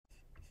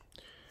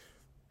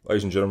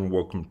Ladies and gentlemen,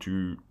 welcome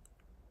to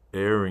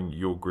Airing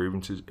Your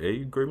Grievances. Air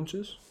Your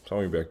Grievances?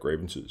 Something about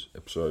grievances,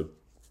 episode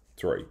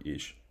 3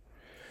 ish.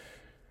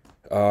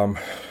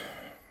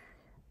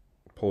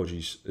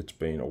 Apologies, it's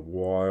been a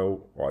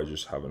while. I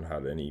just haven't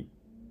had any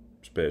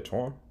spare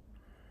time,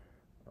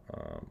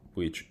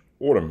 which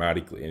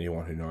automatically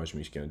anyone who knows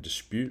me is going to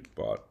dispute,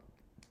 but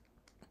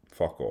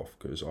fuck off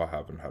because I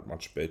haven't had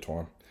much spare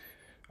time.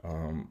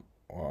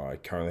 I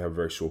currently have a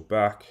very sore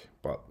back,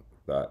 but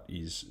that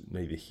is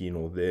neither here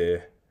nor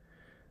there.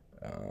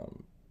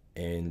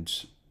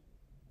 And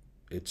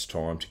it's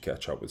time to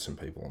catch up with some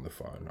people on the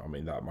phone. I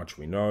mean, that much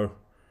we know.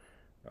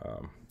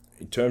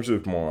 In terms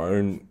of my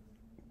own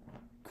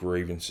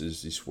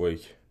grievances this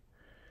week,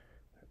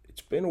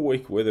 it's been a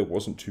week where there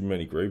wasn't too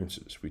many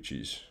grievances, which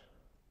is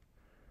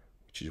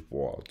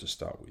wild to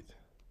start with.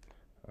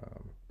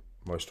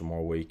 Most of my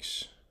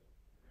weeks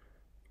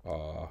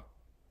are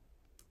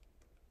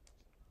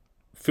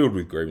filled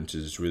with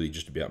grievances. It's really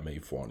just about me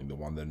finding the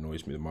one that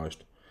annoys me the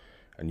most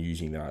and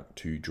using that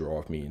to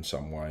drive me in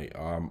some way.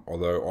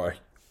 Although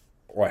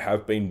I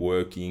have been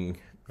working.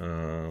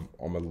 I'm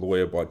a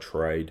lawyer by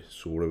trade,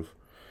 sort of.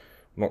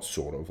 Not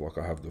sort of, like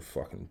I have the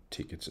fucking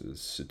tickets and the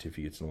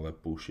certificates and all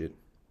that bullshit.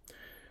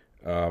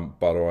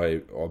 But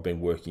I've been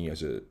working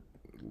as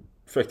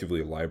effectively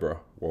a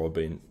labourer while I've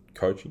been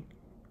coaching.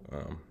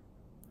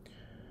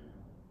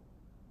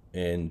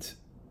 And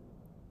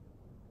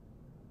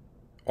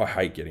I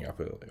hate getting up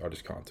early. I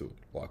just can't do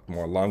it. Like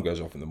my alarm goes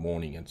off in the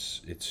morning.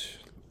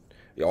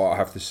 I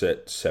have to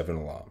set 7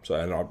 alarms.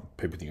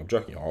 People think I'm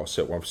joking. I'll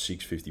set one for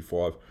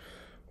 6:55,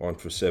 one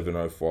for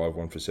 7:05,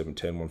 one for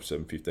 7:10, one for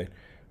 7:15,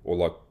 or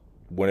like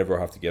whenever I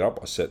have to get up,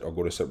 I've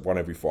got to set one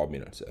every 5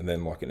 minutes, and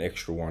then like an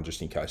extra one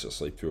just in case I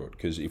sleep through it.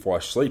 Because if I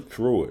sleep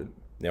through it,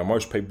 now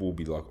most people will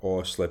be like, "Oh,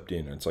 I slept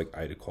in," and it's like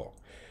 8 o'clock.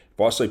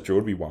 If I sleep through it,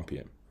 it'll be 1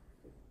 p.m.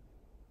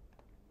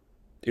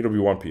 It'll be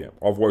 1 p.m.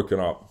 I've woken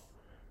up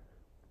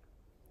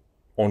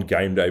on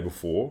game day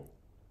before,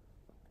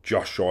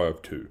 just shy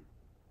of 2,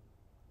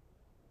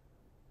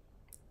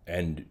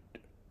 and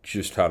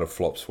just had a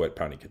flop sweat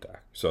panic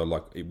attack. So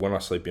like when I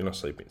sleep in, I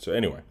sleep in. So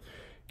anyway,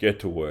 get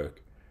to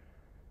work,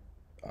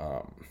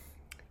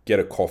 get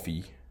a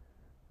coffee.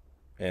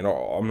 And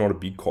I'm not a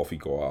big coffee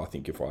guy. I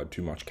think if I had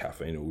too much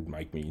caffeine, it would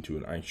make me into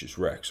an anxious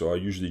wreck. So I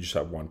usually just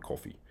have one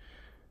coffee.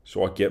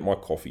 So I get my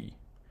coffee,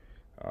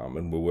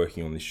 and we're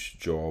working on this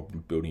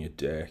job, building a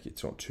deck.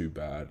 It's not too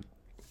bad.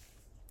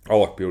 I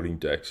like building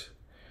decks.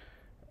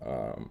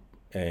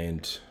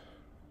 And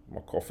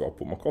I'll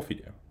put my coffee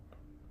down.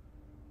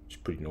 It's a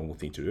pretty normal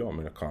thing to do. I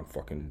mean, I can't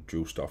fucking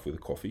drill stuff with a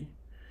coffee.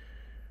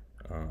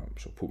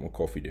 So I put my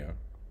coffee down.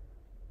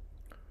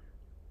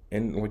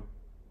 And like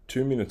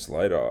 2 minutes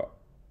later,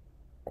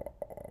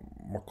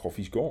 my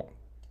coffee's gone.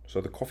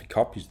 So the coffee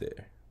cup is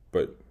there,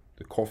 but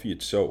the coffee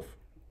itself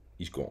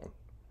is gone.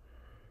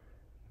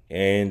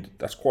 And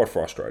that's quite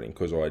frustrating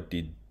because I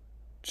did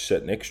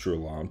set an extra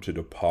alarm to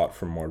depart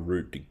from my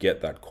route to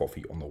get that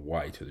coffee on the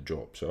way to the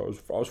job. So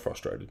I was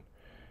frustrated.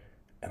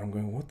 And I'm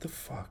going, what the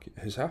fuck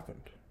has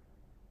happened?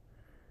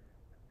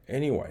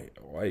 Anyway,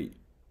 I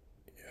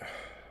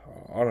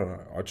don't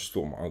know. I just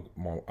thought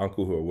my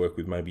uncle who I work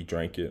with maybe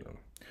drank it.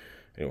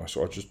 Anyway,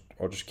 so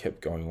I just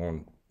kept going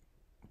on.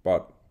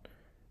 But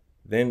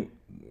then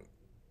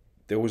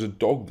there was a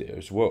dog there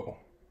as well.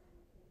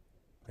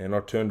 And I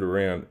turned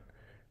around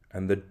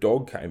and the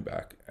dog came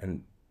back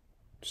and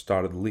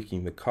started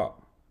licking the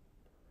cup.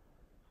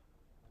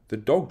 The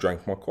dog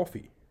drank my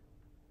coffee.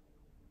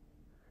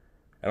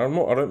 And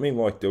I don't mean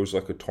like there was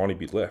like a tiny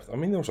bit left. I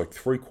mean there was like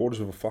 3/4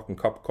 of a fucking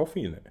cup of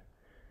coffee in there.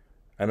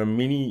 And a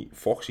mini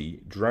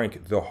Foxy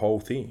drank the whole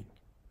thing.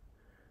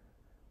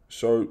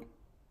 So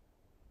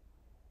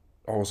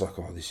I was like,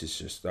 oh,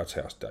 that's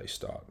how days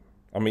start.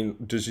 I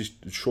mean,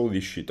 surely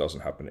this shit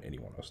doesn't happen to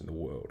anyone else in the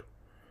world.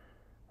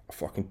 A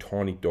fucking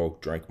tiny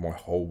dog drank my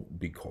whole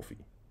big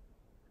coffee.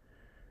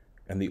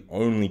 And the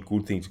only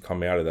good thing to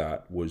come out of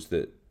that was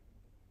that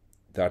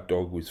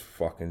dog was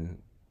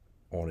fucking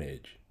on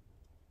edge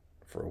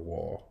for a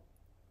while.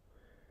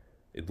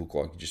 It looked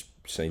like just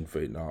seen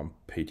Vietnam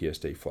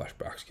PTSD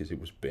flashbacks because it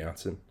was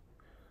bouncing.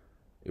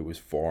 It was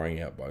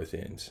firing out both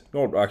ends.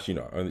 Not actually,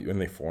 no,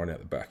 only firing out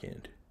the back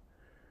end.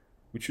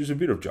 Which was a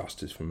bit of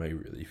justice for me,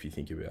 really, if you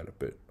think about it.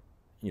 But,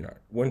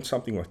 when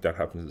something like that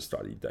happens at the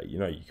start of your day,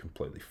 you're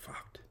completely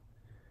fucked.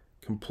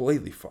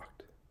 Completely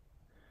fucked.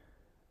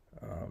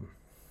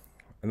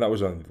 And that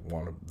was only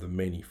one of the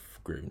many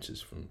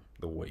grievances from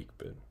the week.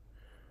 But,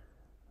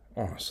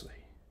 honestly,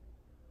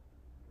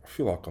 I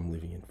feel like I'm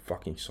living in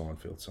fucking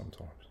Seinfeld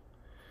sometimes.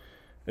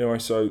 Anyway,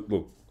 so,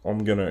 look,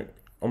 I'm gonna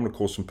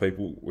call some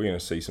people. We're gonna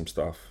see some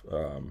stuff.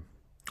 I'm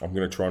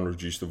gonna try and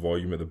reduce the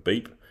volume of the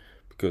beep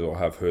because I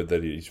have heard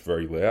that it is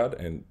very loud,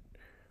 and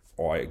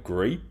I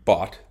agree,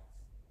 but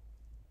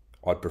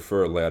I'd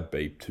prefer a loud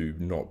beep to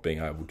not being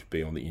able to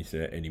be on the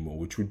internet anymore,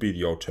 which would be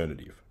the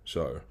alternative.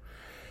 So,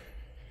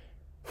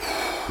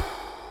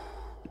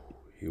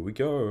 here we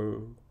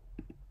go.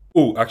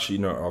 Oh, actually,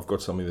 no, I've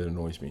got something that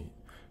annoys me.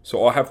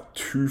 So I have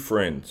two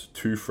friends,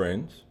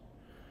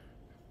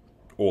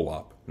 all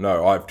up.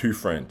 No, I have 2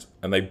 friends,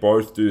 and they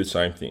both do the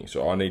same thing.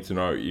 So I need to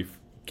know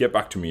get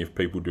back to me if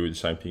people do the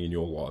same thing in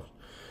your life.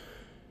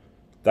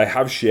 They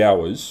have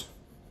showers.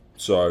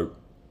 So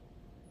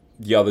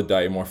the other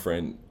day, my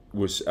friend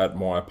was at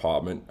my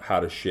apartment,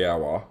 had a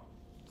shower,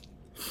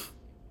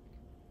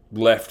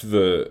 left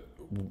the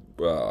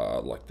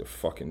the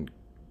fucking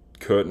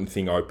curtain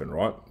thing open,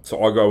 right?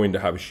 So I go in to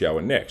have a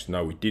shower next.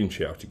 No, we didn't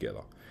shower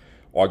together.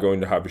 I go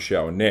in to have a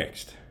shower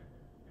next.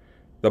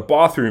 The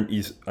bathroom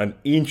is an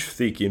inch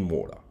thick in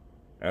water.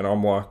 And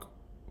I'm like,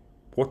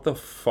 what the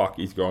fuck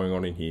is going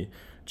on in here?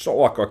 It's not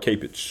like I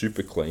keep it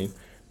super clean,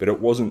 but it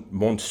wasn't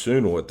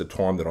monsoonal at the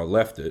time that I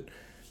left it.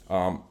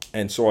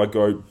 And so I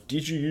go,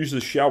 did you use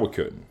the shower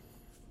curtain?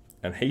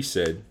 And he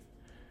said,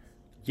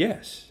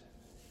 yes.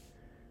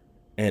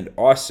 And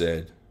I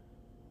said,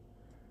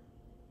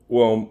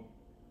 well,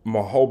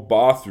 my whole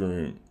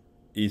bathroom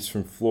is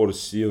from floor to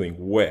ceiling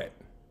wet.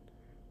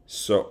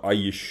 So are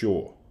you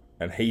sure?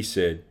 And he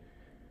said,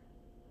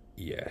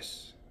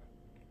 yes.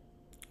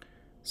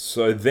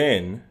 So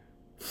then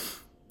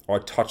I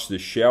touched the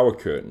shower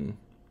curtain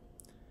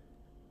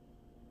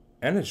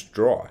and it's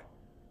dry.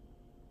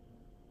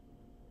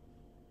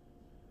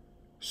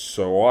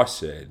 So I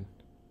said,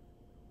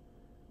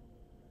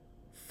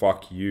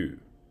 fuck you.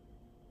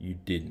 You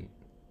didn't.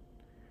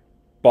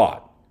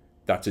 But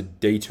that's a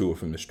detour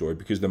from the story,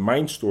 because the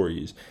main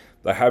story is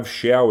they have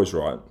showers,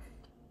 right?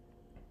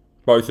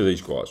 Both of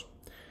these guys.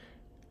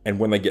 And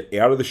when they get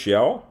out of the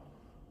shower,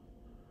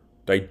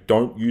 they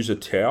don't use a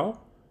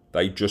towel.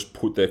 They just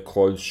put their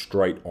clothes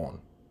straight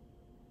on.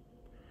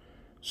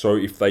 So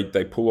if they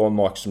pull on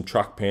like some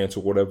track pants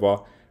or whatever,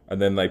 and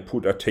then they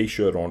put a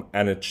t-shirt on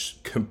and it's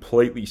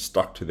completely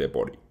stuck to their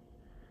body.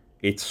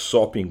 It's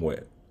sopping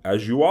wet,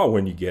 as you are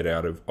when you get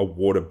out of a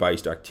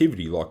water-based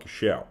activity like a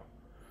shower.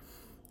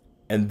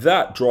 And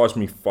that drives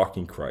me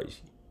fucking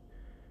crazy,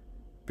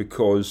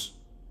 because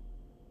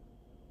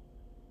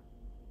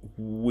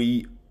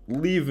we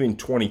live in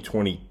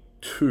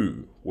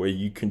 2022 where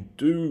you can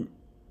do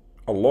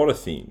a lot of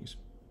things,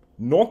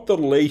 not the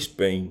least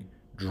being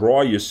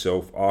dry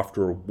yourself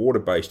after a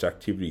water-based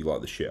activity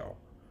like the shower.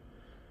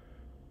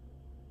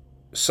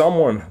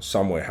 Someone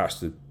somewhere has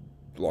to,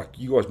 like,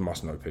 you guys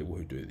must know people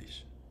who do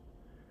this,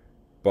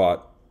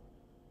 but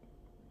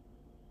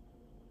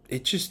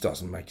it just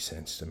doesn't make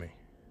sense to me.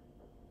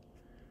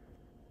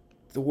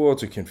 The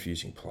world's a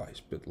confusing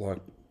place, but like,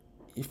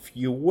 if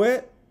you're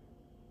wet,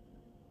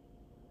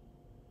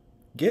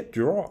 get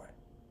dry.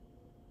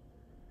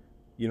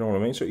 You know what I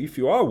mean? So if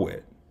you are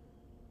wet,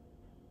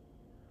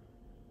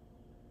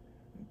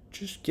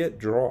 just get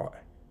dry.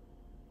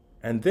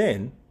 And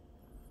then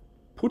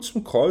put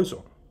some clothes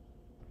on.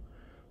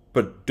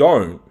 But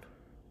don't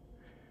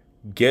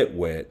get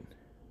wet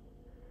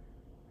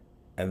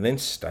and then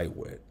stay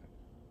wet.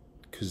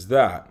 Because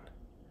that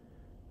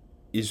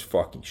is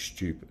fucking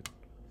stupid.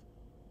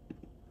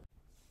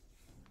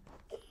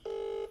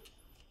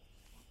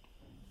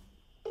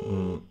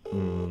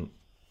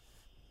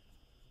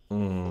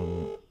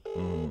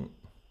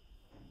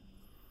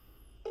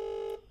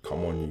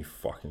 Come on, you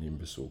fucking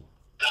imbecile.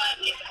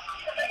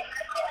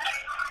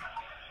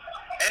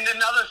 And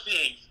another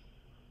thing,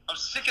 I'm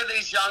sick of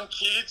these young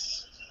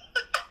kids.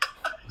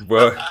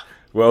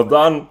 Well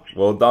done,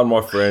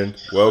 my friend.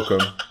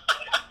 Welcome.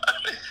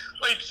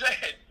 Wait,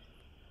 Jed.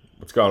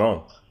 What's going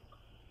on?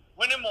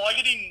 When am I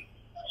getting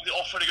the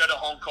offer to go to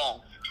Hong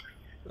Kong?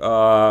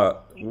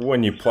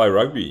 When you play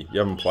rugby, you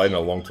haven't played in a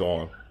long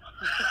time.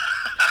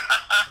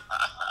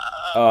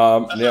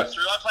 That's now, not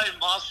true. I played in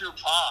Marsfield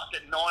Park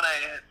at 9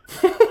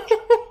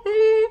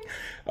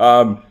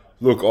 a.m.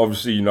 Look,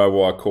 obviously you know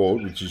why I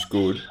called, which is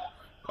good.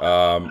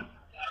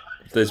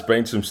 There's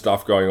been some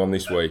stuff going on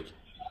this week.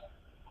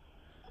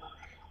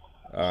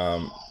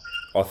 I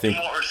think.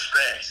 In what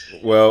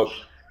respect? Well,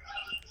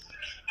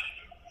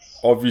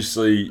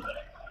 obviously,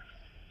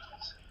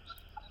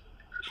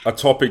 a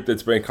topic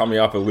that's been coming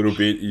up a little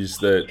bit is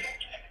that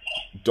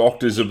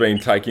doctors have been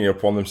taking it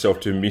upon themselves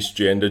to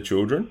misgender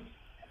children.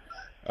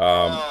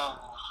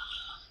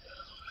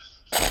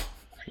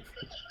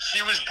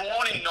 She was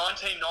born in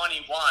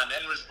 1991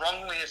 and was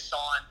wrongly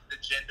assigned the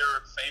gender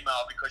of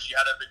female because she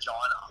had a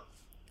vagina.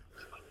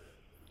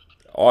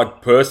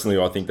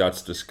 I think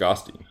that's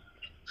disgusting.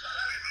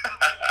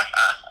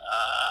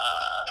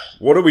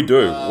 What do we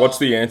do? What's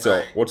the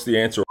answer? What's the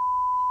answer?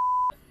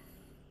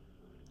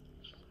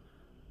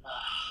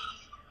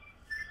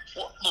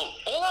 Well, look,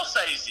 all I'll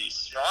say is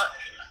this, right?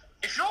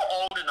 If you're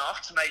old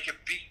enough to make a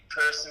big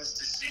person's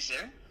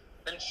decision,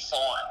 then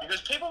fine.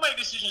 Because people make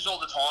decisions all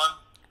the time,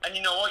 and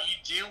you know what? You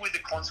deal with the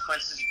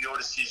consequences of your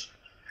decision.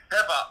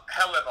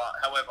 However,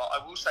 I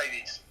will say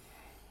this.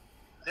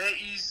 There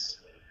is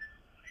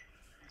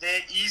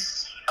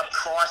a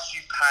price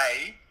you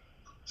pay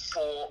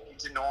for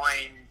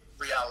denying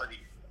reality.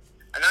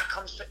 And that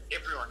comes to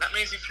everyone. That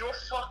means if you're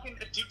fucking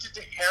addicted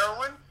to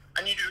heroin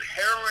and you do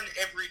heroin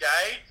every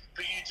day,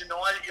 but you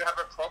deny that you have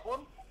a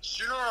problem,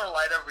 sooner or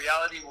later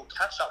reality will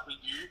catch up with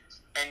you.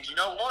 And you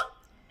know what?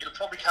 It'll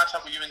probably catch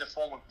up with you in the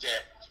form of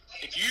death.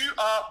 If you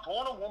are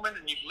born a woman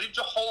and you've lived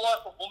your whole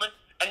life a woman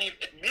and you've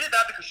admitted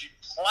that because you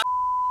play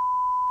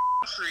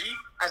country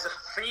as a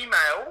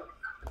female,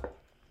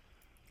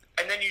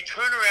 and then you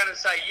turn around and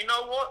say, you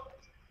know what?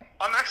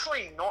 I'm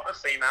actually not a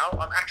female.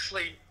 I'm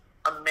actually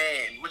a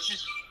man, which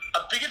is a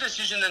bigger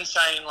decision than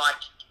saying, like,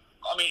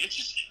 I mean, it's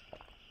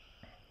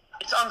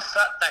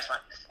thanks, mate.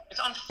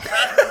 It's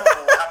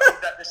unfathomable how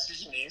big that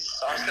decision is.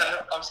 So I'm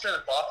just going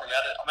to the bathroom.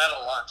 I'm out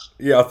of lunch.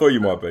 Yeah, I thought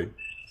you might be.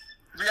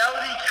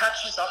 Reality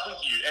catches up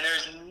with you, and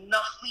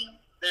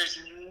there's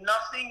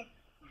nothing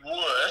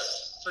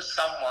worse for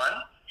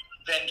someone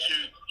than to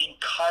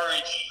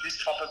encourage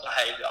this type of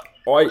behaviour.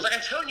 Because I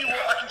can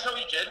tell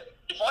you, Jed.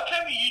 If I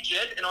came to you,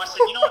 Jed, and I said,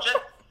 you know what, Jed,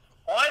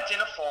 I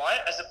identify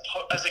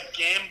as a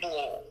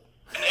gambler,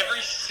 and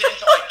every cent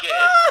I get,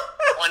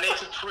 I need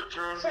to put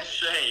through a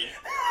machine.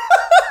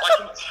 I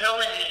can tell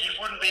you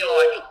wouldn't be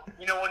like,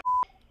 you know what?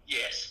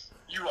 Yes,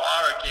 you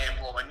are a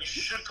gambler, and you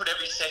should put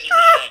every cent in the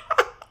machine.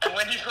 And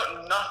when you've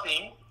got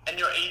nothing and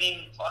you're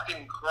eating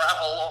fucking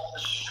gravel off the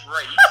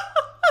street.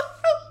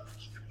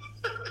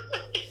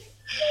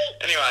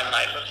 Anyway,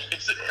 mate, look,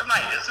 it's the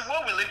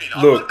world we live in.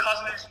 I've got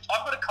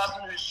a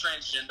cousin who's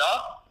transgender.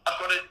 I've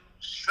got a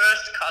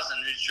first cousin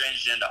who's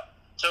transgender.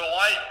 So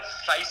I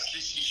face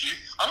this issue.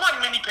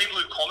 Unlike many people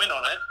who comment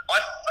on it, I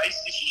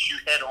face this issue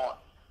head on.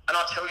 And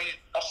I'll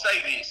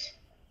say this.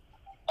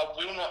 I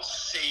will not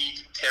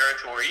cede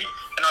territory,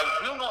 and I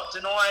will not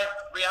deny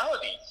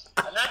reality.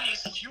 And that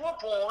is, if you are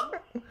born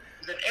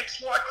with an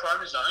XY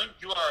chromosome,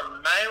 you are a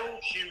male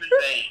human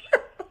being.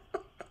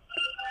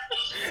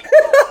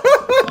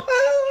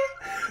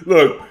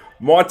 Look,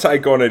 my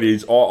take on it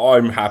is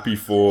I'm happy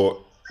for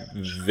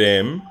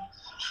them.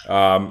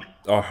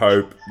 I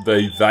hope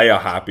they are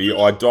happy.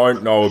 I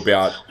don't know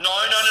about...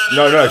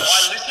 No. I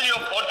listen to your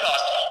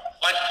podcast.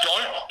 I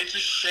don't. It's a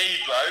she,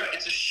 bro.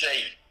 It's a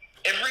she.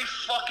 Every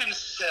fucking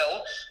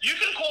cell, you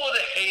can call it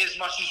a he as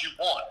much as you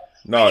want.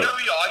 No. You know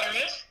who you're arguing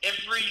against?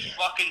 Every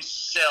fucking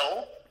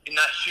cell in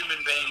that human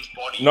being's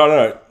body.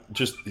 No.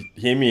 Just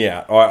hear me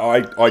out.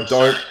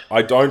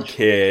 I don't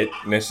care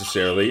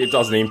necessarily. It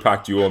doesn't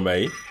impact you or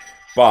me.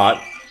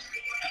 But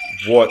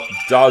what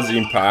does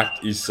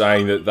impact is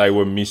saying that they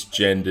were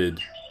misgendered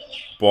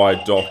by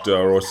a doctor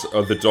or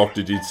the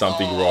doctor did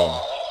something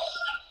wrong.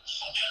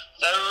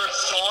 They were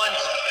assigned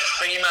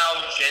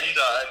female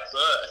gender at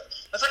birth.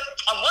 It's like,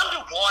 I wonder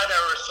why they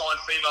were assigned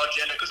female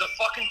gender. Because a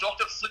fucking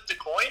doctor flipped a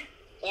coin?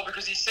 Or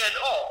because he said,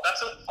 oh,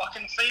 that's a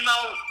fucking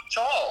female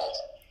child.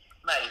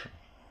 Mate.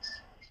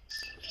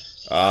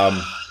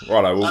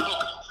 Righto. Well,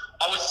 look,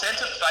 I was sent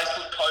a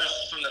Facebook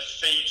post from the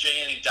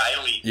Fijian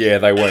Daily. Yeah,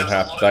 they weren't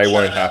happy. They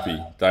weren't happy.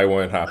 They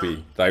weren't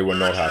happy. They were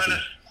not happy.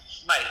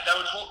 Mate, there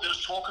was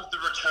talk of the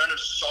return of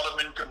Sodom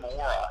and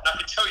Gomorrah. And I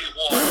can tell you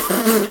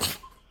what.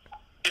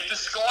 If the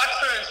sky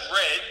turns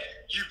red,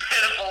 you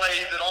better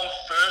believe that I'm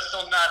first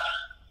on that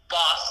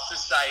bus to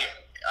say,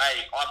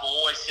 hey, I've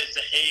always said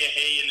to he a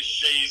he and a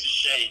she is a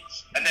she.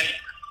 And then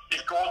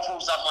if God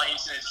pulls up my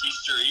internet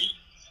history,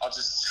 I'll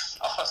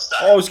stay.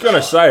 I was going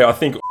to say, I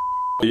think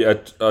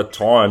at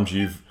times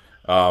you've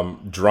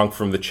drunk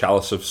from the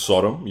chalice of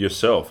Sodom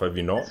yourself, have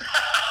you not?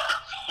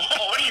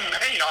 What do you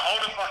mean? I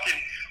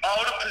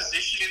hold a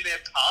position in their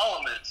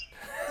parliament.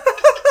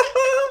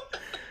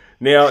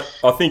 Now,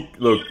 I think,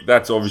 look,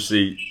 that's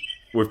obviously,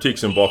 we've ticked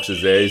some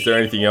boxes there. Is there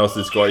anything else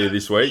that's got you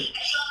this week?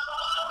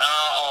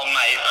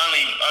 Mate,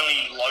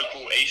 only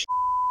local East.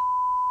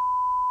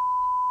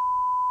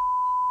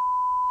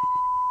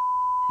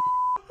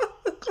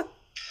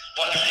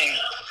 But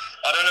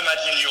I don't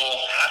imagine your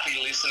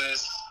happy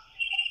listeners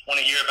want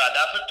to hear about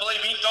that. But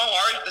believe me, don't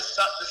worry, the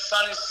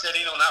sun is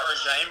setting on that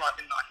regime. I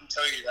can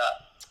tell you that.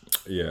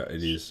 Yeah,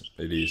 it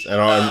is.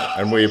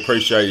 And we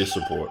appreciate your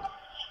support.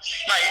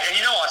 Mate, and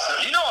you know I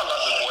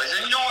love the boys,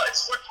 and you know what,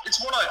 it's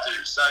what I do,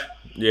 so...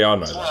 Yeah, I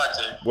know it's that. what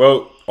I do.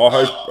 Well,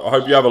 I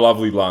hope you have a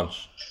lovely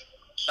lunch.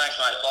 Thanks,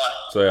 mate, bye.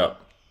 See ya.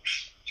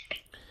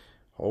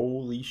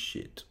 Holy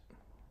shit.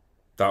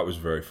 That was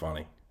very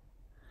funny.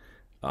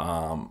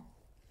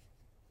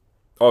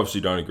 Obviously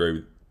don't agree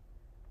with...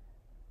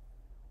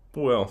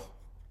 Well,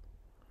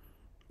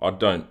 I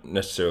don't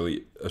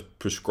necessarily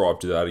prescribe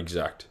to that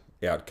exact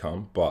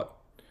outcome, but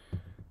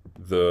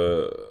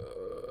the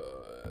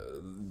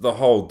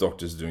whole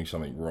doctor's doing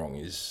something wrong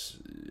is,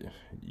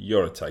 you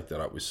got to take that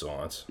up with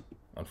science,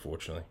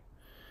 unfortunately.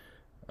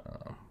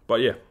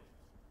 But yeah,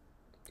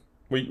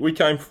 we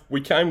came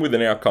with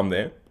an outcome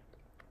there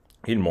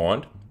in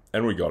mind,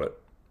 and we got it.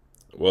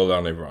 Well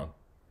done, everyone.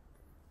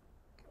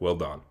 Well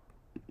done.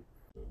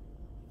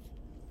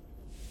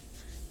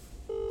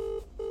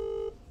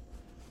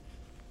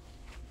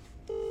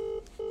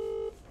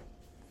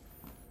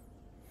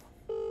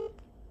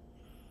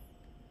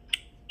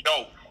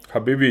 Yo.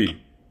 Habibi.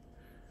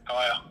 How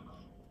are you?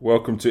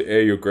 Welcome to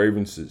Air Your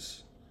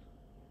Grievances.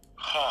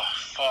 Oh,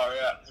 far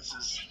out. This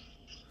is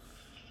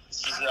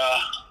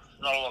not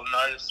a lot of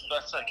notice,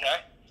 but that's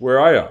okay. Where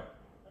are you?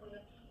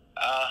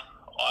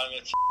 I'm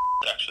at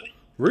actually.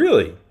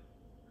 Really?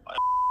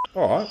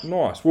 All right,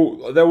 nice.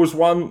 Well, there was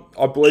one,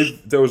 I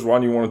believe there was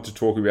one you wanted to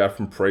talk about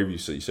from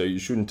previously, so you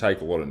shouldn't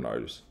take a lot of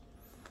notice.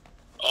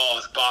 Oh,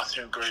 it's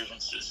bathroom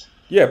grievances.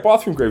 Yeah,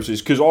 bathroom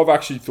grievances, because I've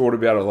actually thought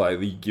about it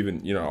lately,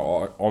 given,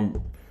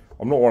 I'm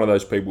not one of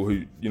those people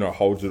who,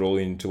 holds it all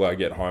in until I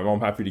get home.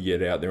 I'm happy to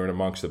get out there and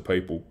amongst the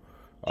people.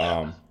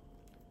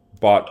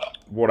 But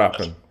what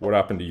happened? What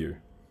happened to you?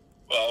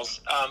 Well,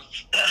 I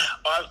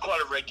have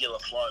quite a regular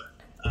flow.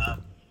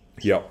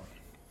 Yep.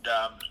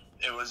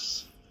 It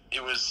was.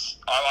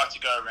 I like to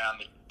go around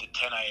the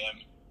 10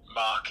 a.m.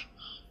 mark,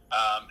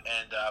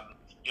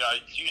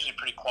 it's usually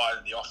pretty quiet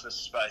in the office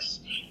space.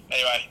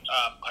 Anyway,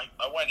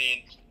 I went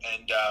in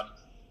and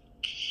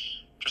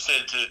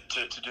proceeded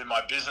to do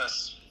my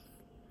business,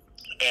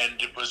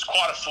 and it was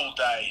quite a full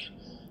day,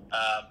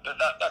 but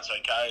that's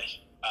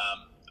okay.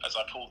 As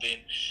I pulled in,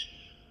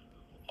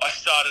 I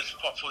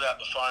pulled out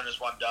the phone as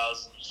one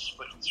does,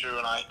 flicking through,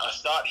 and I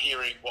start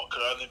hearing what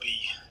could only be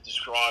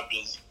described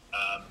as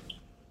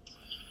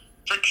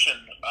friction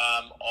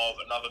of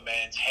another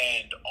man's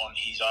hand on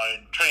his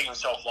own, treating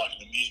himself like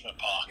an amusement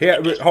park.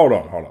 Hold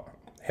on.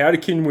 How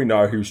can we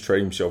know who's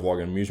treating himself like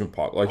an amusement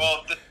park?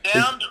 Well,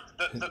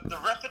 the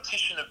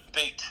repetition of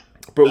beat.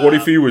 But what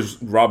if he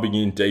was rubbing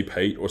in deep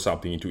heat or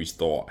something into his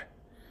thigh?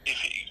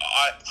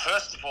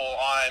 First of all,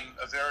 I'm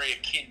very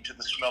akin to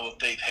the smell of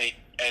deep heat,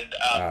 and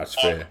that's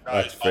fair.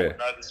 That's fair. I would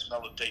know the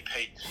smell of deep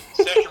heat.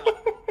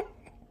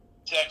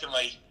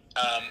 Secondly,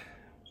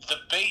 the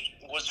beat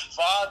was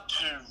far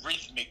too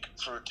rhythmic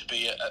for it to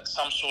be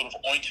some sort of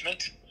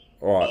ointment.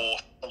 All right.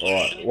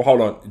 Well,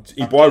 hold on.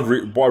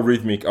 By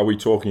rhythmic, are we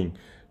talking?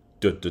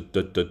 Or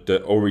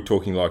are we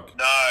talking like?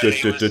 No,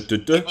 it was a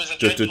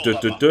gentle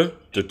lover.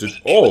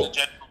 Oh,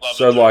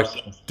 so like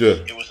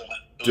It was a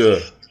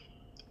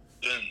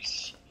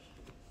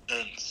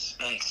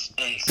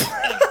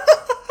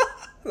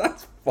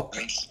That's fine.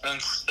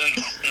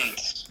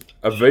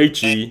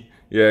 Avicii.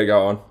 Yeah,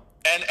 go on.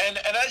 And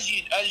as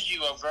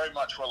you are very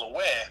much well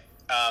aware,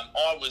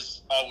 I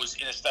was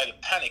in a state of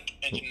panic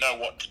and didn't know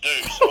what to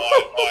do. So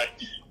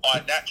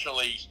I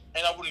naturally,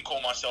 and I wouldn't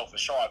call myself a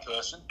shy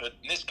person, but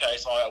in this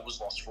case I was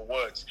lost for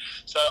words.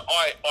 So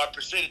I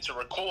proceeded to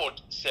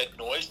record said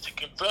noise to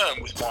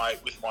confirm with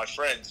my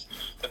friends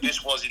that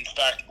this was in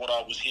fact what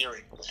I was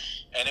hearing,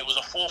 and it was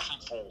a 4 from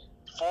 4.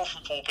 4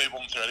 from 4 people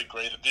on the thread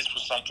agree that this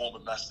was some form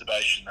of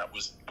masturbation that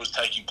was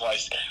taking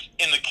place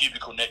in the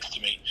cubicle next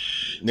to me.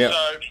 Now,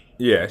 so,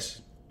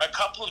 yes. A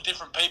couple of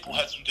different people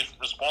had some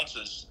different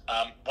responses.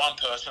 One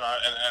person,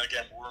 and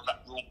again,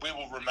 we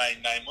will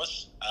remain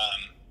nameless,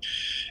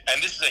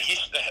 and this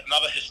is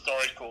another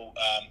historical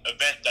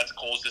event that's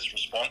caused this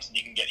response, and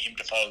you can get him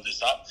to follow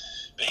this up.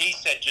 But he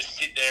said just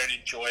sit there and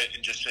enjoy it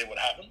and just see what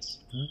happens.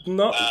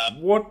 No,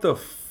 what the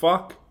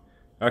fuck?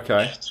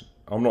 Okay.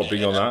 I'm not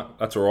big on that.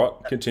 That's all right.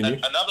 Continue.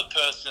 Another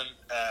person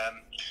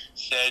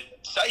said,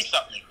 say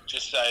something.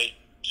 Just say,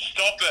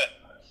 stop it,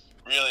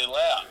 really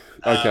loud.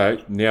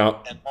 Okay,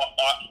 now... And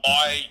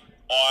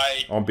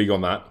I'm big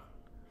on that.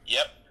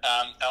 Yep.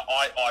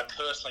 I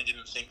personally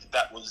didn't think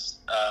that was...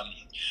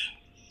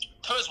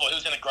 first of all, he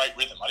was in a great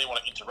rhythm. I didn't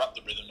want to interrupt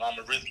the rhythm. I'm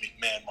a rhythmic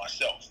man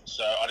myself,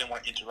 so I didn't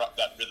want to interrupt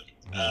that rhythm.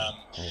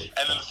 And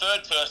then the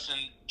third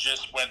person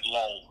just went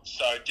lol,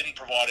 so didn't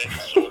provide any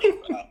sort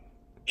of...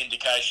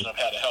 indication of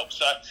how to help.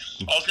 So I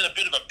was in a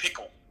bit of a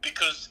pickle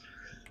because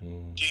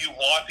do you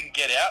wipe and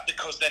get out?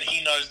 Because then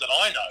he knows that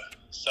I know.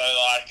 So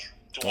like,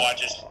 do I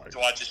just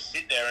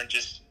sit there and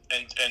just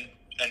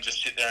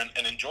sit there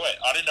and enjoy it?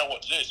 I didn't know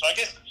what to do. So I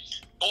guess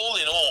all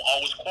in all, I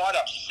was quite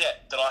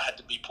upset that I had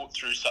to be put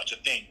through such a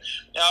thing.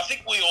 Now I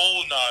think we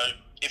all know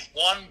if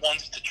one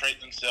wants to treat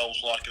themselves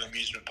like an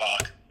amusement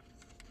park,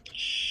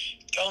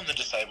 go in the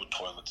disabled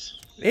toilets.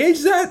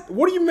 Is that?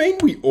 What do you mean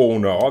we all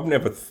know? I've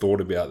never thought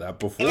about that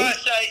before. When I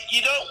say,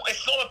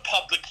 it's not a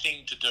public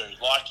thing to do.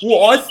 Like,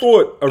 well, I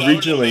thought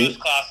originally... Go to the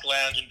first class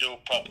lounge and do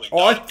it properly.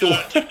 Don't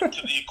go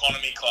to the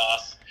economy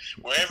class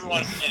where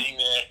everyone's sitting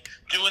there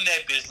doing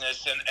their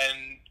business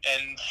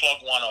and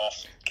flog one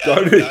off.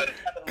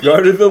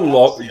 Go to the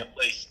lobby.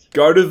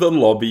 Go to the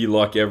lobby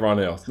like everyone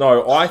else.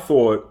 No, I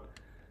thought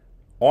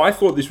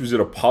this was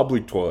at a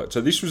public toilet.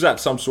 So this was at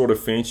some sort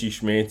of fancy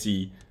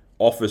schmancy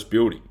office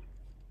building.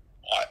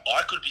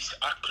 I could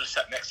have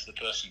sat next to the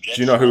person. Do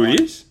you know who it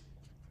is?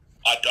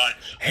 I don't.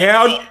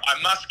 I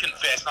must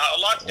confess, I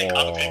like to think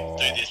other people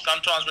do this.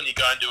 Sometimes when you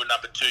go and do a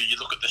number 2, you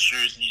look at the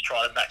shoes and you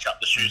try to match up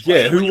the shoes.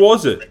 Yeah, who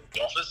was it?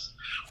 The office.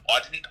 I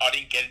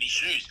didn't get any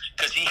shoes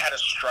because he had a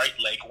straight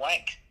leg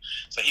wank.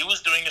 So he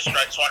was doing a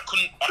straight, so I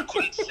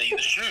couldn't see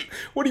the shoe.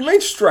 What do you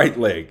mean straight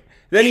leg?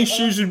 Then his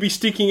shoes would be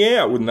sticking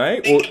out, wouldn't they?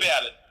 Think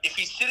about it. If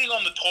he's sitting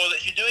on the toilet,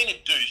 if you're doing a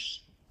deuce.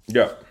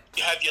 Yeah.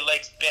 You have your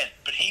legs bent,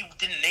 but he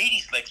didn't need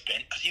his legs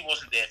bent because he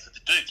wasn't there for the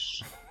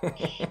deuce.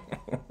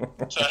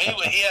 So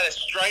he had a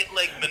straight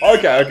leg maneuver.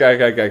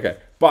 Okay.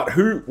 But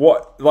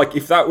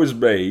if that was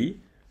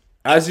me,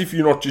 as if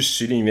you're not just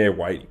sitting there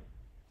waiting.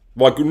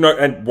 Like, no,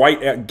 and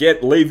wait out,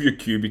 leave your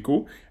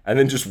cubicle, and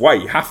then just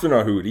wait. You have to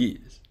know who it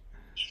is.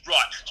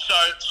 Right.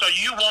 So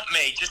you want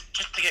me, just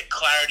to get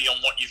clarity on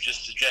what you've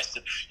just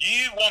suggested,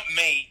 you want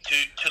me to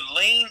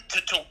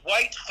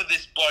wait for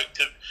this bloke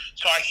to.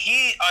 So I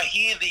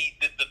hear the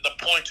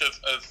point of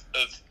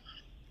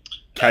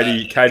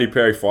Katy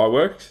Perry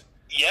fireworks.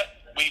 Yep,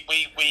 we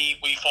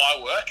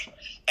firework,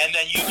 and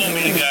then you want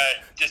me to go,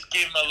 just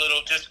give him a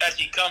little, just as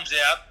he comes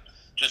out,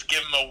 just give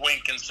him a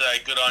wink and say,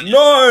 good on you.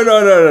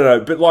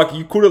 No. But, like,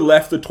 you could have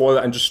left the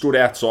toilet and just stood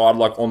outside,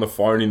 like, on the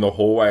phone in the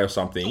hallway or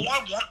something. Do I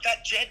want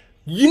that, Jed?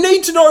 You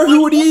need to know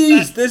who it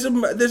is. There's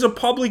a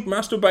public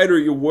masturbator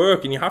at your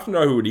work, and you have to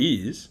know who it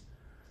is.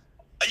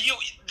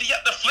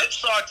 The flip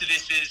side to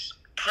this is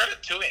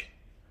credit to him.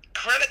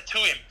 Credit to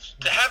him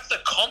to have the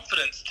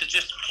confidence to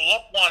just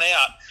flop one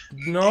out.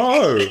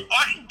 No.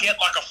 I can get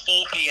like a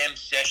 4 p.m.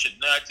 session.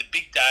 No, it's a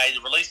big day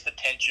to release the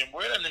tension.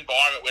 We're in an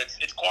environment where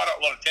it's quite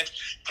a lot of tension.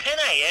 10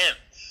 a.m.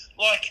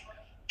 Like,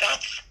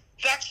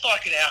 that's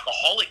like an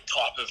alcoholic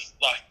type of,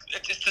 like,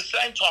 it's the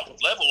same type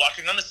of level. I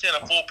can understand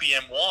a 4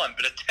 p.m. wine,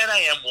 but a 10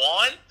 a.m.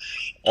 wine?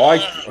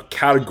 I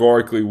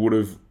categorically would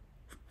have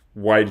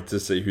waited to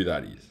see who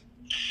that is.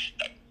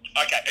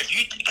 Okay,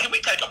 can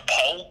we take a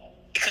poll?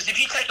 Because if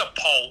you take a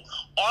poll,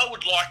 I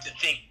would like to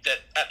think that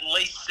at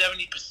least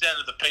 70%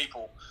 of the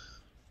people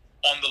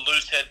on the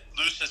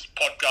Loosest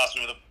podcast,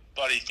 or the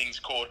bloody thing's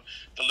called,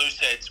 the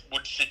Looseheads,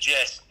 would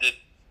suggest that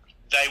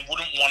they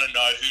wouldn't want to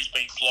know who's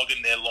been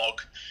flogging their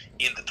log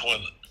in the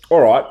toilet.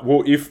 All right.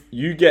 Well, if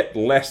you get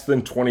less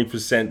than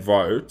 20%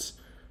 votes,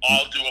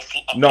 I'll do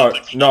a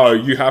no,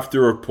 you have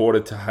to report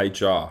it to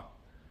HR.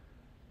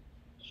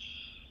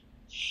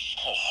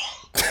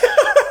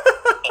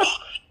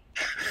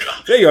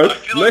 There you go.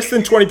 Less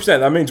than 20%.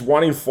 That means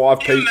 1 in 5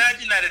 people. Can you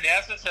imagine that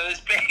announcement? So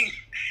there's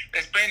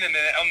been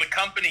on the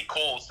company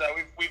call. So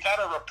we've had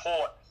a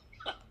report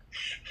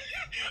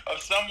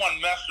of someone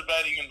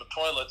masturbating in the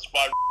toilets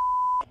by.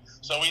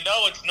 So we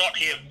know it's not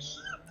him.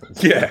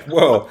 Yeah,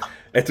 well,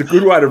 it's a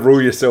good way to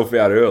rule yourself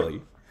out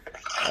early.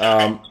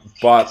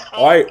 But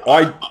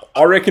I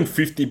reckon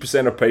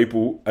 50% of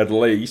people at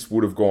least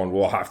would have gone,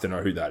 well, I have to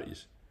know who that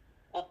is.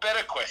 Well,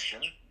 better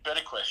question.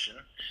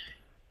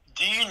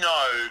 Do you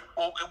know,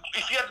 or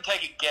if you had to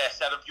take a guess,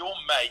 out of your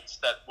mates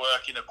that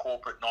work in a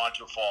corporate 9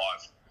 to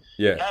 5,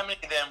 yeah, how many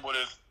of them would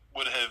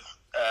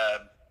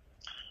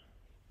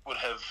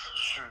have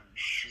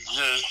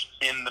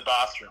in the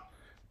bathroom?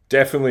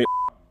 Definitely.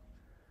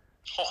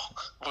 Oh,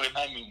 we're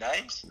naming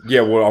names?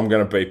 Yeah, well, I'm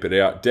going to beep it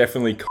out.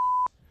 Definitely.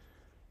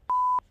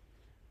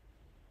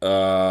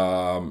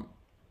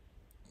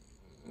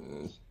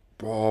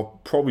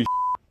 Probably.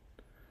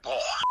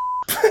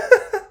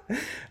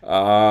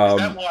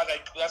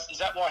 Is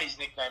that why his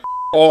nickname?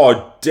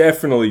 Oh,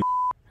 definitely.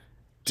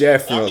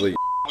 Definitely.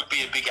 Would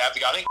be a big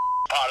advocate. I think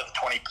part of the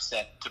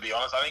 20%. To be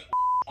honest, I think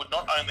would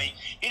not only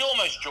he'd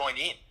almost join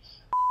in,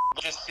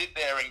 just sit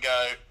there and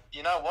go,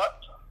 you know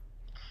what?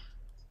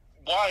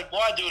 Why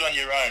do it on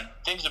your own?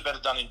 Things are better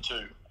done in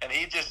two. And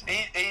he'd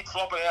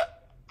flop it out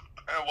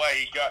and away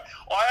he'd go.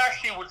 I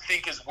actually would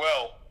think as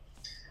well.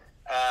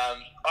 I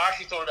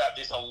actually thought about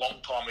this a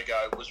long time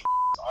ago.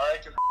 I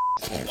reckon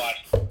like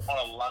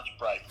on a lunch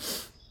break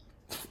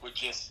would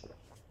just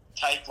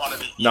take one of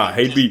his. No,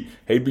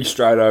 he'd be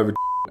straight over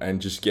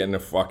and just getting a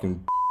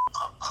fucking.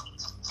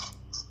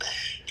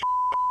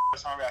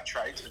 Some of our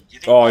tradesmen. Do you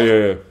think Oh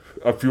yeah,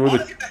 a few of I the.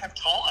 don't think they have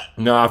time.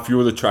 No, a few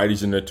of the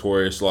tradies are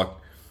notorious. Like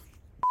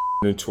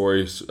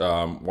notorious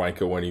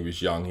wanker when he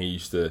was young. He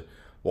used to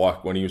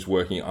like when he was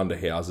working under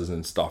houses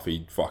and stuff.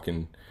 He'd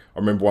fucking. I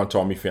remember one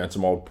time he found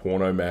some old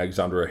porno mags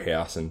under a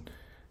house and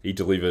he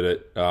delivered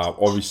it.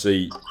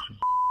 Obviously,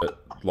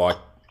 like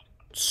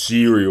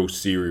serial.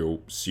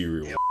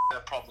 Yeah, had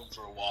a problem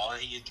for a while.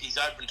 He's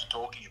open to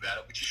talking about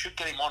it, which you should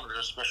get him on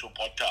a special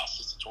podcast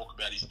just to talk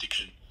about his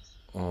addiction.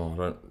 Oh,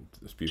 don't.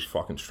 This be a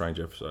fucking strange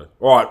episode.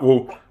 All right,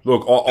 well,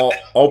 look,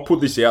 I'll put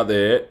this out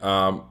there.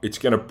 It's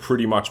going to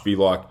pretty much be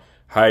like,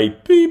 hey,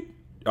 beep,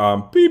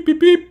 beep, beep,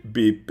 beep,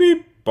 beep,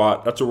 beep.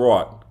 But that's all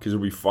right because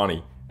it'll be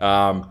funny.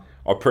 I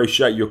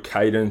appreciate your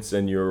cadence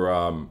and your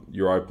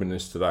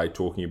openness today,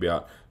 talking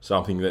about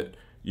something that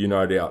you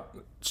no doubt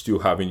still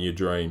have in your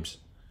dreams.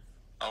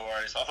 No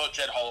worries. I thought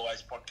Jed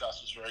Holloway's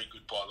podcast was very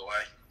good, by the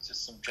way.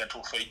 Just some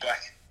gentle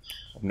feedback.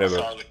 I've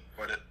never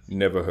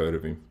heard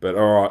of him. But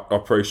all right, I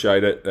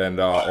appreciate it,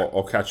 and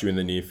I'll catch you in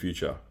the near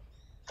future.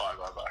 Bye.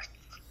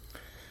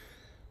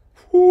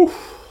 Whew.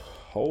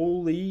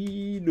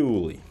 Holy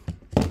dooly.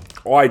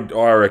 I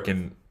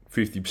reckon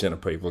 50%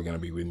 of people are going to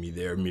be with me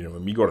there,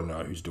 minimum. You got to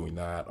know who's doing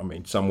that. I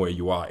mean, somewhere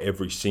you are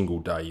every single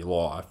day of your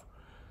life,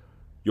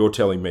 you're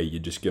telling me you're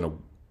just going to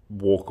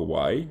walk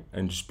away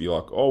and just be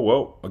like, oh,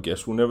 well, I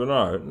guess we'll never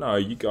know. No,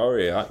 you go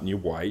out and you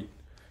wait.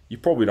 You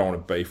probably don't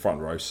want to be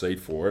front row seat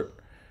for it.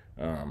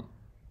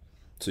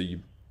 So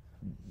you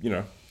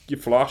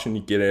flush and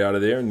you get out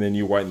of there and then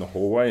you wait in the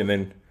hallway and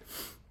then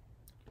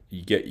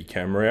you get your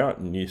camera out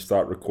and you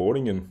start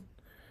recording and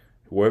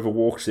whoever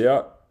walks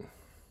out,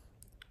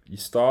 you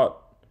start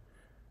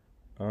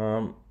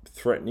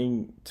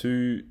threatening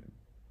to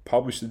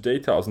publish the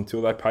details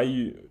until they pay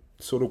you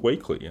sort of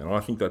weekly. And I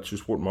think that's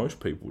just what most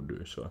people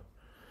do. So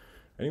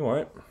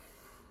Anyway.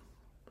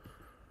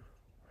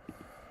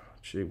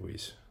 Gee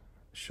whiz.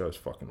 This show's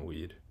fucking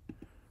weird.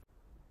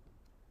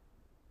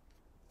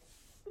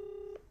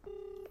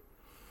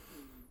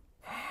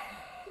 Hey,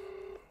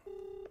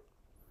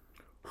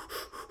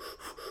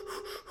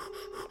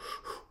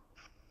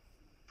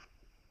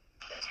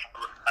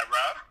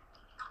 Rob.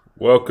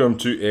 Welcome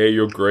to Air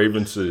Your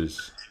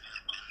Grievances.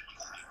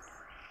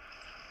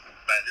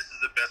 Mate, this is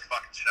the best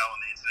fucking show on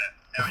the internet.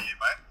 How are you,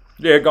 mate?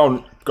 Yeah,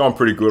 going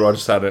pretty good. I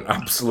just had an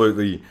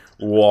absolutely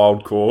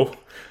wild call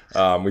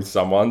with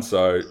someone,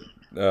 so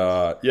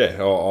yeah,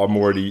 I'm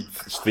already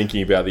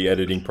thinking about the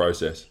editing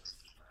process.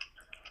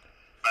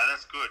 Mate,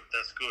 that's good.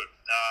 That's good.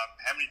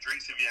 How many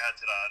drinks have you had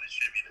today? I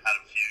assume you've had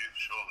a few,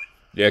 surely.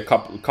 Yeah, a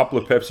couple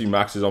of Pepsi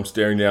Maxes. I'm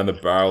staring down the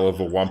barrel of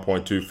a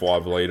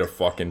 1.25 litre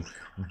fucking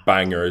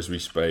banger as we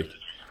speak.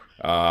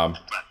 But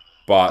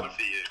Good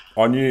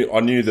for you.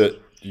 I knew that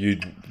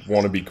you'd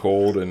want to be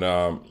called, and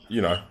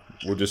you know,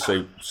 we'll just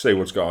see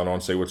what's going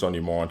on, see what's on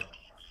your mind.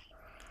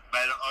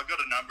 Mate, I've got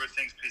a number of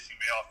things pissing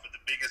me off, but the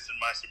biggest and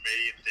most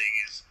immediate thing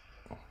is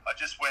I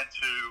just went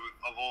to,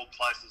 of all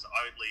places,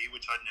 Oatly,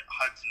 which I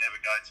hope to never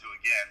go to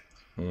again.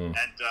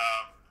 And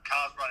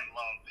cars running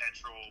low on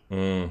petrol,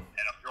 and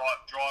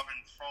I'm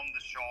driving from the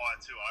Shire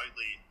to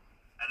Oatly,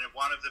 and at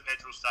one of the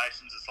petrol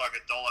stations it's like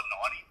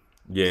 $1.90,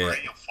 Yeah.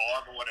 3 or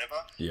 5 or whatever.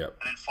 Yep.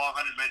 And then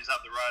 500 metres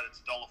up the road it's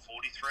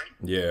 $1.43.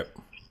 Yep.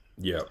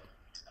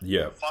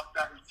 Fuck,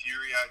 that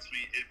infuriates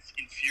me. It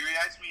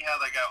infuriates me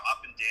how they go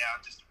up and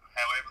down, just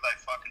however they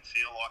fucking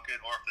feel like it,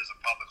 or if there's a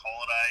public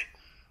holiday,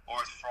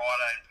 or it's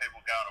Friday and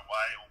people going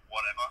away, or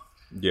whatever.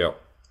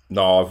 Yep.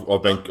 No,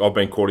 I've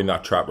been caught in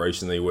that trap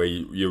recently where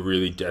you're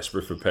really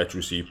desperate for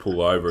petrol, so you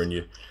pull over and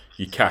you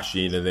cash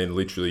in, and then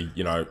literally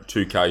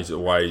 2 k's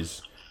away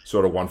is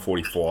sort of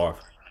 145.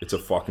 It's a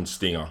fucking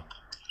stinger.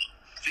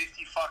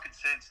 50 fucking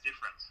cents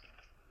difference.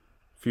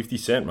 50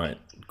 cent, mate.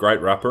 Great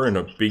rapper and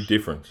a big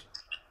difference.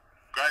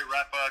 Great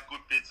rapper,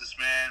 good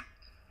businessman.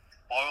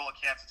 By all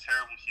accounts, a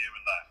terrible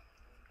human though.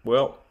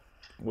 Well,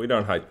 we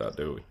don't hate that,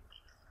 do we?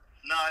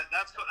 No,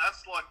 that's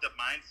like the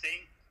main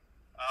thing.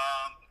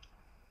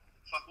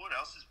 Fuck, what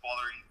else is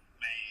bothering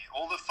me?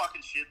 All the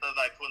fucking shit that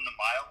they put in the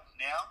mail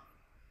now.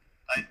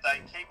 They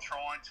keep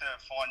trying to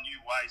find new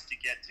ways to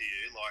get to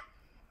you. Like,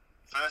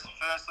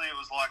 firstly, it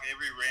was like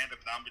every random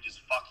number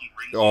just fucking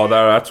rings. Oh,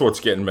 that's what's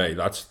getting me.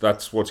 That's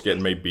what's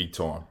getting me big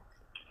time.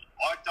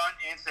 I don't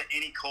answer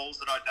any calls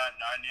that I don't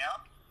know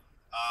now.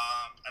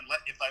 And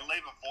if they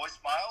leave a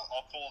voicemail,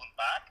 I'll call them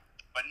back.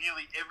 But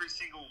nearly every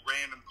single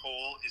random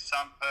call is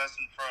some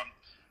person from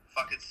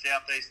fucking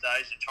Southeast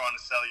Asia trying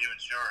to sell you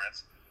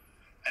insurance.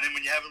 And then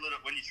when you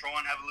try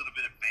and have a little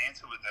bit of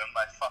banter with them,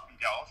 they fucking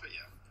go off at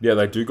you. Yeah,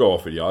 they do go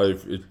off at you.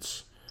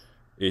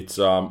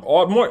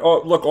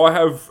 Look, I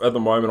have at the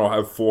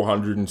moment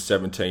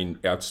 417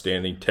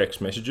 outstanding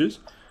text messages,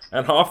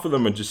 and half of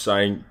them are just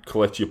saying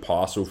collect your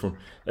parcel from.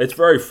 It's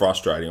very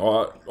frustrating.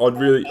 I'd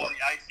really. Or the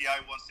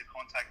ATO wants to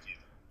contact you.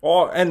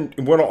 Oh, and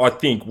when I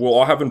think, well,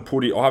 I haven't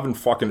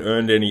fucking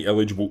earned any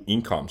eligible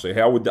income. So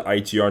how would the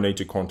ATO need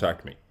to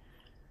contact me?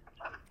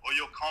 Or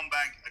your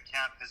CommBank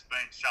account has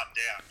been shut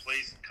down.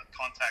 Please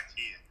contact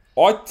here.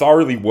 I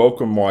thoroughly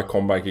welcome my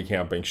CommBank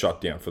account being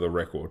shut down, for the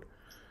record.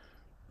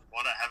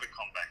 Well, I don't have a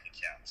CommBank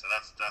account, so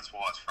that's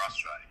why it's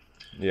frustrating.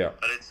 Yeah.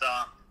 But it's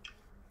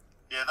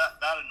yeah, that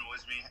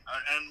annoys me.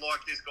 And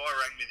like, this guy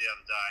rang me the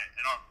other day,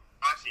 and I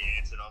actually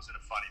answered. I was in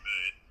a funny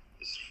mood.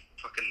 This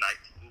fucking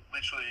naked,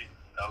 literally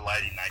a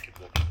lady naked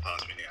walking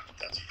past me now.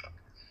 That's fucking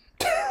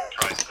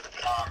crazy.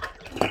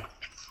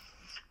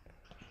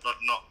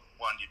 Not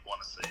one you'd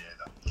want to see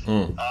either.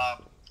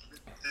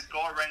 This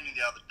guy rang me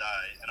the other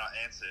day, and I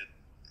answered,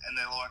 and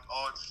they're like,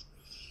 "Oh, it's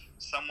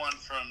someone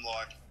from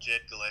like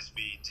Jed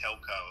Gillespie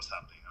Telco or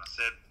something." And I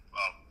said,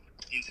 "Oh,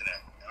 internet."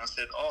 And I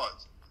said, "Oh,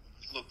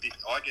 look,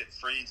 I get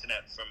free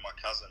internet from my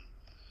cousin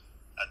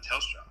at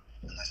Telstra."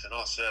 And they said,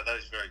 "Oh, sir, that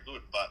is very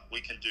good, but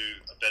we can do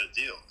a better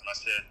deal." And I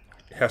said,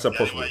 "How's that the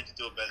possible?" only way you can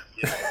do a better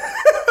deal,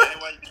 the only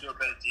way you can do a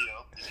better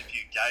deal is if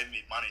you gave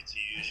me money to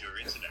use your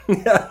internet.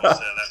 Well,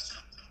 sir,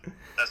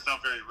 that's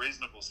not very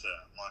reasonable, sir.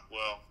 I'm like,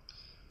 well,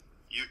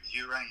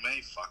 you rang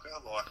me,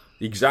 fucker. Like,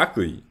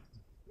 exactly.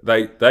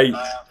 They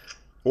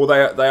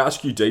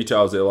ask you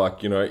details. They're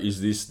like,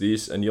 is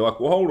this? And you're like,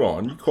 well, hold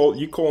on.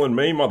 You calling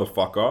me,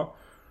 motherfucker?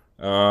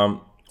 I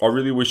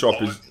really wish I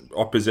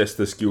possessed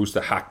the skills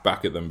to hack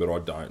back at them, but I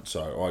don't.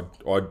 So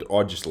I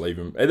just leave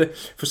them. And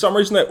for some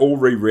reason, they all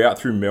reroute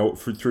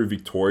through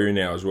Victoria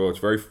now as well. It's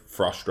very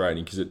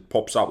frustrating because it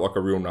pops up like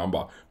a real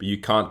number, but you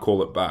can't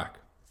call it back.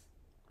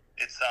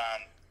 It's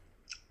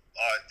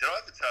did I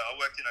ever tell you, I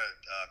worked in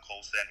a call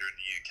centre in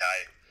the UK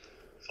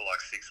for like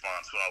 6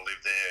 months when I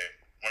lived there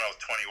when I was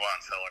 21,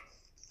 so like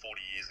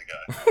 40 years ago.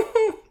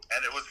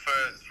 And it was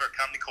for a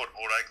company called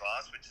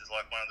Autoglass, which is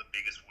like one of the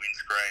biggest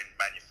windscreen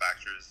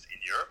manufacturers in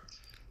Europe.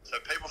 So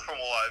people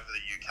from all over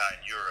the UK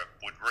and Europe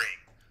would ring,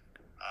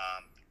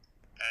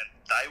 and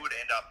they would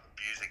end up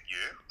abusing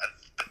you,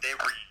 but they're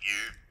ringing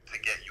you to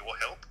get your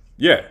help.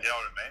 Yeah. You know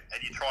what I mean?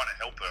 And you're trying to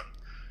help them.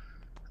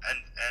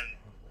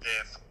 And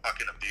they're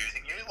fucking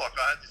abusing you. Like,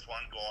 I had this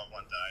one guy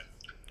one day.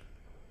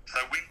 So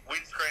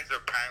windscreens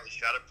are apparently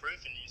shatterproof,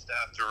 and you used to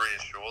have to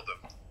reassure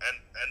them.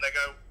 And they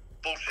go,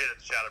 bullshit,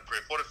 it's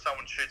shatterproof. What if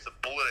someone shoots a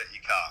bullet at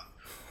your car?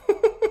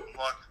 I'm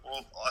like,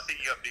 well, I think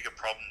you got bigger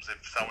problems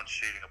if someone's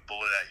shooting a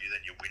bullet at you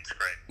than your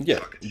windscreen. Yeah,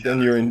 fucking then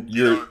shatters. you're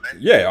You know what I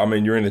mean? yeah. I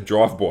mean, you're in a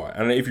drive-by,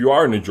 and if you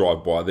are in a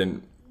drive-by,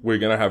 then we're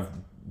gonna have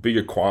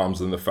bigger qualms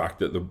than the fact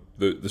that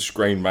the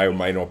screen may or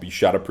may not be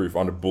shatterproof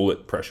under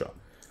bullet pressure.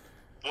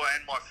 Well,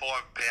 and my £5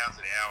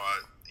 an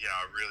hour,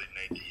 I really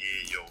need to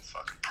hear your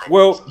fucking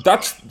problems. Well,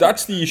 as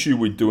that's the issue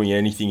with doing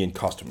anything in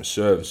customer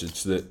service.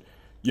 It's that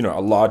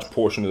a large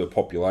portion of the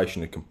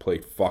population are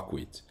complete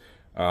fuckwits,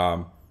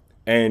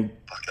 and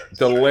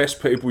the less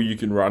people you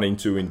can run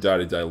into in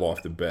day-to-day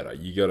life, the better.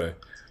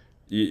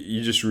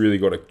 You just really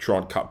got to try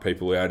and cut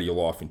people out of your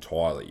life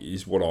entirely.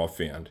 Is what I've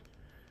found.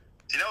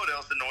 Do you know what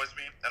else annoys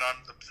me? And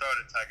I'm sorry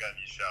to take over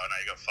your show. I know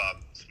you got far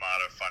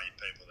smarter, funny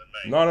people than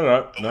me.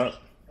 No.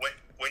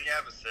 When you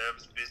have a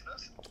service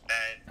business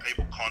and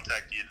people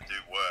contact you to do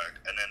work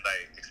and then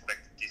they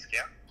expect a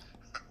discount,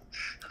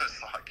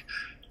 it's like,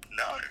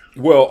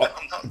 no. Well,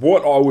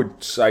 what I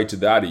would say to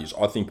that is,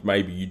 I think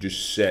maybe you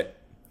just set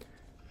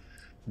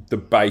the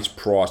base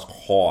price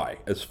high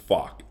as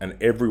fuck, and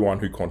everyone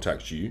who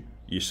contacts you,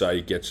 you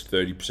say gets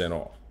 30%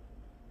 off.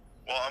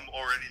 Well, I'm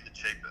already the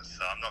cheapest,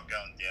 so I'm not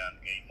going down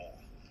anymore.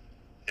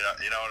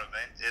 You know what I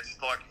mean?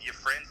 It's like your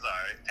friends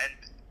though, and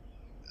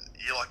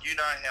you're like, you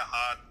know how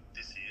hard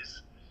this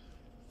is,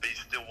 but you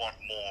still want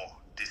more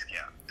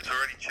discount. It's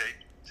already cheap.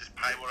 Just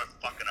pay what I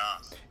fucking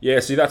ask. Yeah,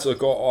 see, that's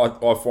like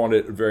I find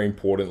it very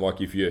important. Like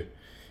if you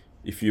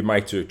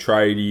mate to a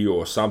tradie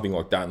or something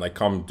like that, and they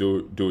come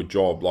do a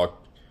job, like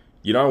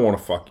you don't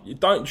want to you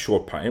don't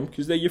short pay them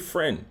because they're your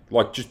friend.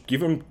 Like just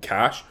give them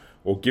cash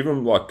or give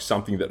them like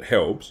something that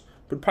helps,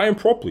 but pay them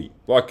properly.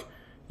 Like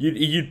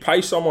you'd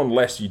pay someone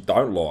less you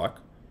don't like.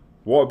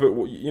 Why? But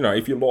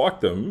if you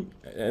like them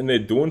and they're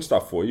doing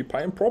stuff for you,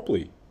 pay them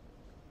properly.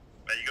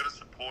 But you got to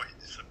support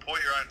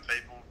your own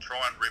people.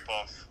 Try and rip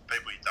off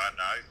people you don't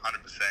know.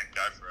 100%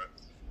 go for it.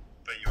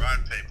 But your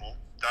own people,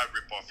 don't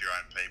rip off your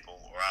own people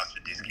or ask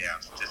for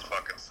discounts. Just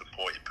fucking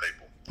support your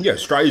people. Yeah,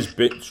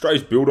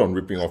 Australia's built on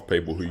ripping off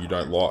people who you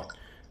don't like,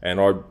 and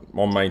I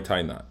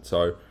maintain that.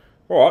 So,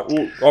 all right,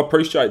 well, I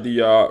appreciate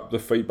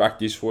the feedback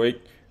this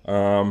week.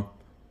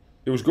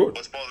 It was good.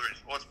 What's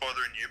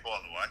bothering you, by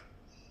the way?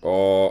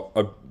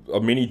 A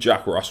mini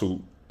Jack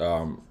Russell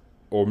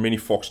or mini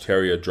Fox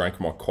Terrier drank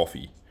my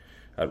coffee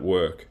at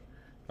work.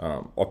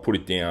 I put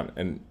it down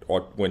and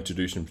I went to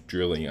do some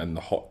drilling, and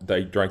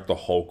they drank the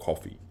whole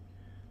coffee.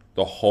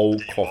 The whole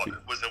coffee.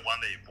 Was it one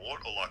that you bought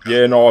or like?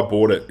 Yeah, no, I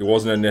bought it. It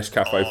wasn't a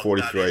Nescafe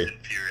 43. That is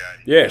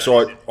infuriating. Yeah,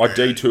 so I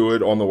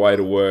detoured on the way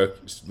to work,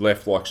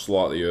 left like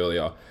slightly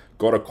earlier,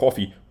 got a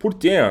coffee, put it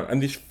down,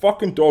 and this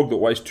fucking dog that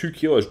weighs 2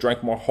 kilos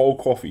drank my whole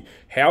coffee.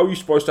 How are you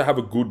supposed to have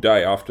a good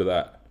day after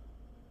that?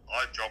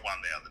 I dropped one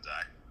the other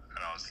day,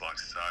 and I was like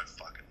so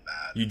fucking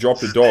mad. You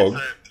dropped a dog? No.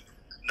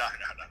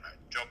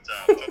 Dropped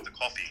the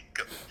coffee.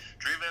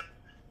 Driven,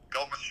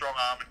 got my strong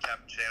almond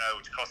cappuccino,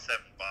 which cost $7.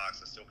 I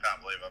still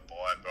can't believe I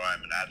buy it, but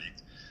I'm an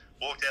addict.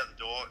 Walked out the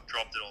door,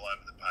 dropped it all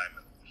over the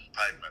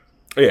pavement.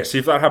 Yeah, see,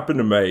 if that happened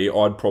to me,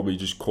 I'd probably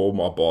just call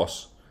my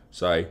boss,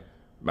 say,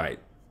 mate,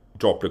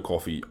 dropped a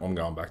coffee, I'm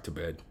going back to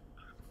bed.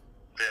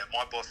 Yeah,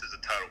 my boss is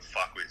a total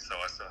fuckwit, so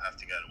I still have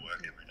to go to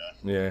work every day.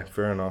 Yeah,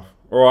 fair enough.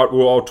 All right,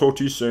 well, I'll talk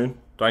to you soon.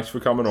 Thanks for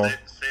coming on.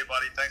 See you,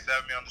 buddy. Thanks for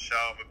having me on the show.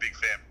 I'm a big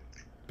fan.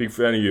 Big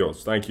fan of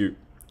yours. Thank you.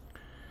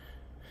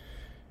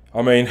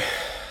 I mean,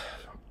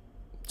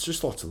 it's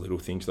just lots of little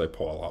things they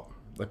pile up.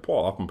 They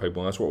pile up on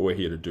people, and that's what we're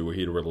here to do. We're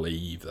here to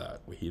relieve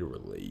that.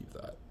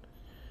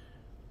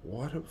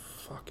 Why do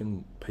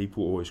fucking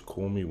people always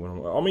call me when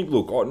I'm... I mean,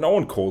 look, no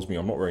one calls me.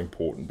 I'm not very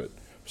important, but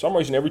for some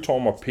reason, every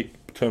time I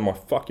turn my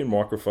fucking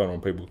microphone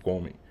on, people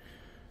call me.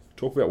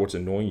 Talk about what's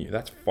annoying you.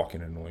 That's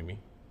fucking annoying me.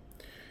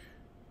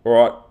 All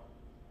right.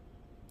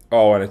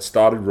 Oh, and it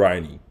started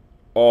raining.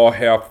 Oh,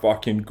 how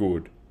fucking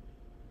good.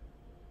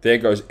 There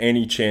goes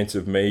any chance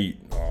of me...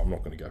 Oh, I'm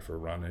not going to go for a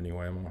run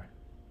anyway, am I?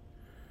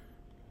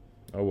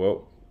 Oh,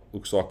 well.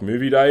 Looks like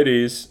movie day it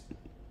is.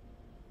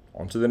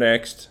 On to the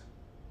next.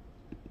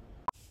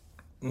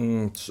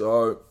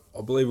 So,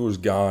 I believe it was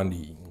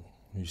Gandhi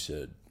who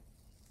said,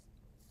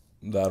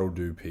 "That'll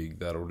do, pig,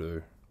 that'll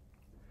do."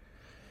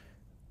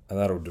 And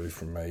that'll do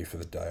from me for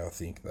the day. I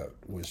think that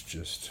was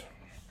just...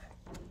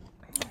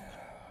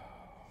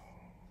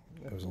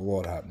 There was a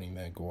lot happening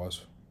there,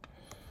 guys.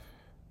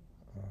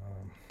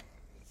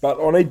 But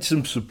I need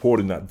some support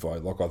in that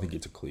vote. Like, I think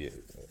it's a clear...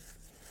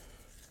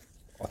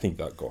 I think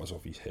that guy's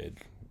off his head,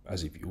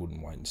 as if you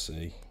wouldn't wait and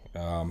see.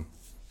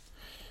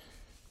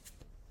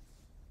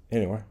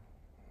 Anyway,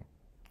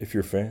 if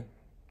you're a fan,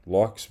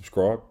 like,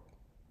 subscribe,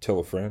 tell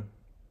a friend.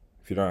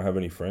 If you don't have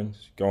any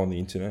friends, go on the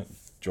internet,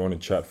 join a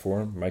chat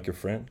forum, make a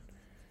friend,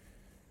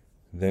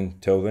 then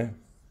tell them.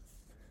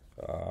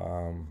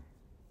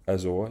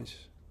 As always,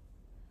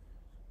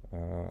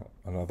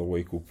 another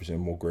week will present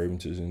more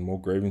grievances, and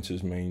more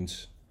grievances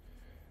means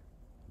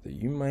that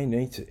you may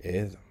need to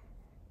air them.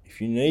 If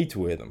you need to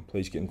wear them,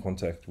 please get in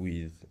contact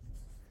with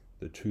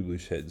the Two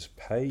Loose Heads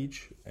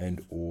page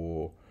and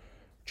or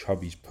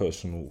Chubby's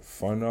personal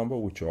phone number,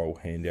 which I'll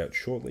hand out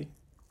shortly.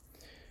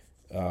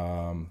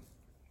 And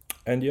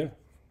yeah,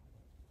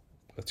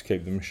 let's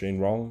keep the machine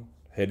rolling.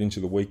 Head into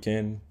the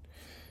weekend.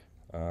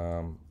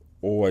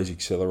 Always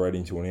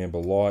accelerating to an amber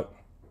light.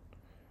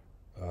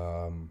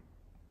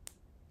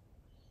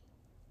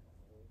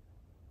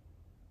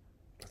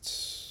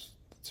 That's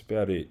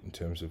about it in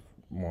terms of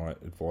my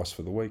advice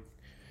for the week.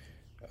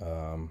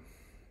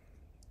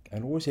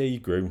 And always air your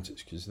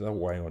grievances because they'll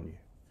weigh on you.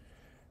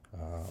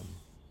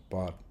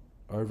 But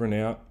over and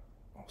out.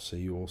 I'll see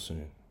you all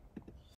soon.